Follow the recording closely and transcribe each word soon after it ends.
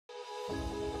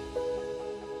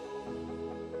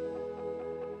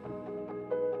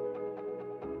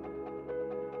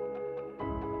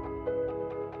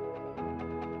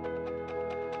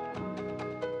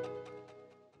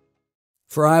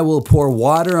For I will pour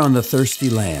water on the thirsty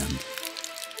land,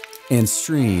 and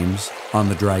streams on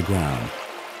the dry ground.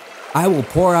 I will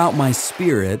pour out my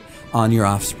Spirit on your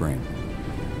offspring,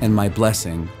 and my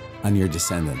blessing on your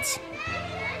descendants.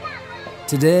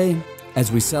 Today,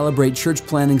 as we celebrate Church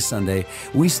Planting Sunday,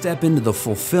 we step into the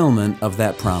fulfillment of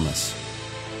that promise.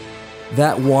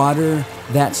 That water,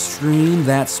 that stream,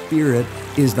 that Spirit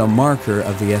is the marker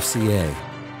of the FCA.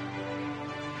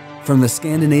 From the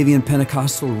Scandinavian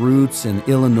Pentecostal roots in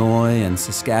Illinois and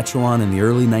Saskatchewan in the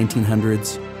early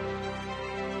 1900s,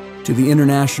 to the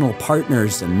international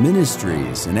partners and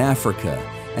ministries in Africa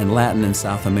and Latin and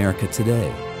South America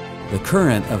today, the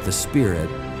current of the Spirit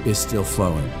is still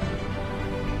flowing.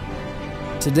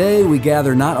 Today, we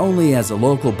gather not only as a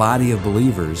local body of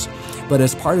believers, but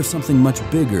as part of something much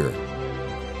bigger,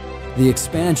 the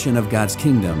expansion of God's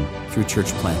kingdom through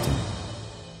church planting.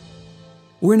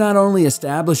 We're not only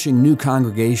establishing new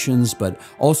congregations, but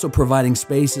also providing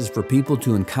spaces for people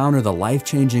to encounter the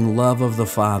life-changing love of the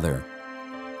Father.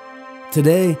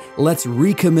 Today, let's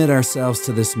recommit ourselves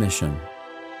to this mission.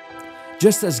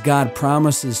 Just as God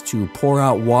promises to pour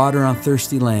out water on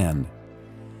thirsty land,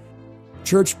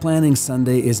 Church Planting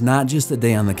Sunday is not just a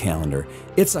day on the calendar,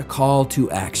 it's a call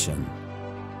to action,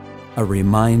 a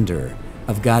reminder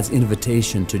of God's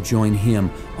invitation to join Him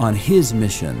on His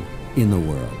mission in the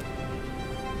world.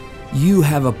 You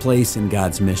have a place in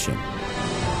God's mission.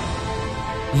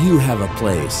 You have a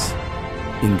place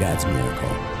in God's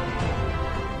miracle.